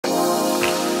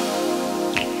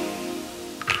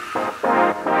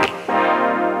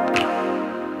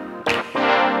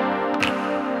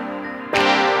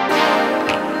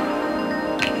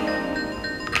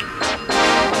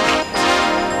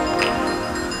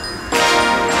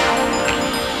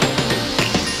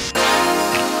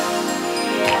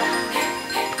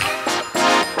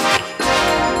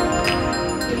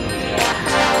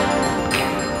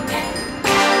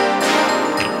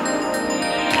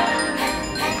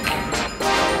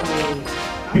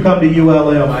If you come to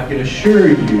ULM, I can assure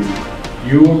you,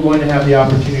 you are going to have the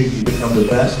opportunity to become the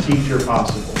best teacher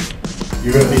possible.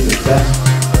 You're going to be the best.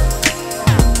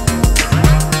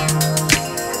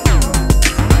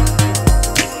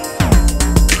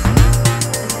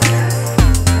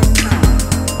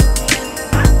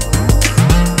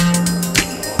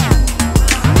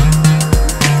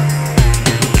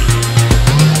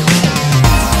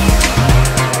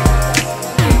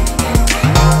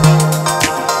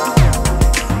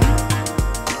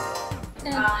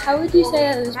 How would you say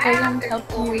that those programs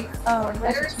helped you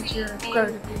as a teacher grow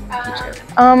to be a teacher?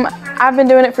 I've been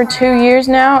doing it for 2 years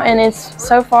now, and it's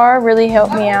so far really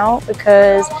helped me out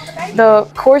because the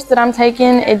course that I'm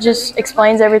taking, it just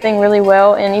explains everything really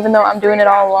well, and even though I'm doing it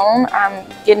all alone, I'm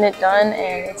getting it done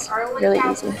and it's really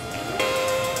easy.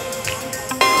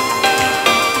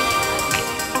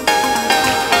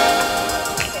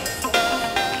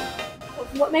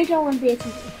 What made you want to be a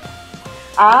teacher?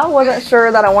 I wasn't sure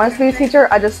that I wanted to be a teacher.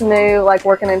 I just knew, like,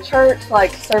 working in church,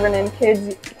 like serving in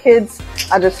kids,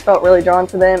 I just felt really drawn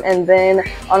to them. And then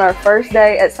on our first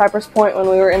day at Cypress Point when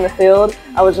we were in the field,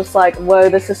 I was just like, whoa,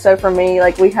 this is so for me.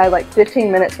 Like, we had like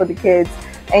 15 minutes with the kids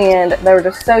and they were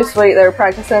just so sweet. They were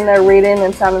practicing their reading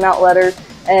and sounding out letters,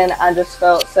 and I just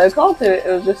felt so called to it. It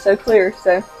was just so clear.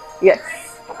 So yes.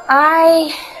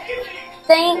 I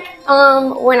think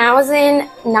when I was in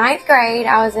 9th grade,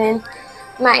 I was in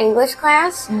my English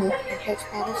class, Coach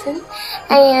Patterson,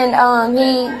 and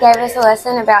he gave us a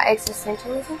lesson about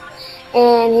existentialism,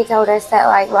 and he told us that,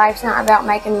 like, life's not about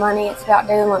making money, it's about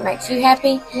doing what makes you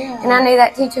happy. And I knew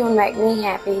that teaching would make me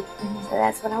happy, so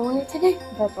that's what I wanted to do.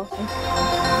 That's awesome.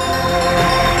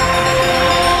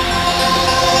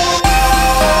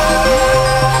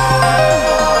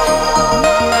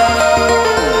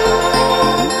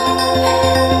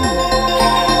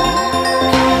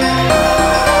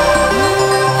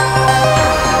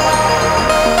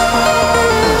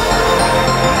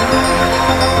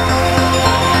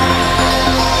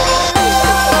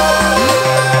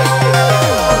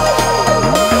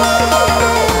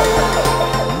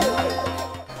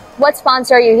 What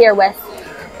sponsor are you here with?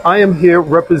 I am here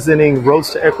representing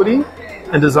Roads to Equity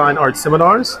and Design Art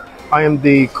Seminars. I am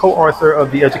the co-author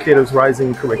of the Educators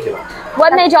Rising curriculum.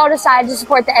 What made y'all decide to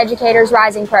support the Educators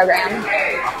Rising program?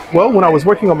 Well, when I was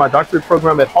working on my doctorate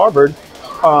program at Harvard,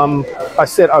 I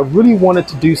said I really wanted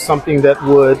to do something that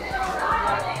would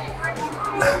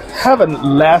have a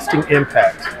lasting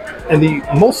impact. And the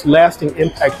most lasting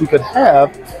impact we could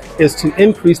have is to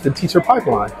increase the teacher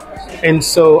pipeline. And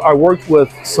so I worked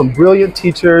with some brilliant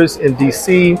teachers in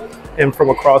DC and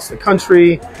from across the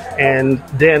country, and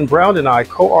Dan Brown and I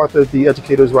co-authored the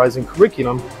Educators Rising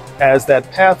curriculum as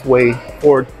that pathway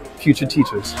for future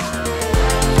teachers.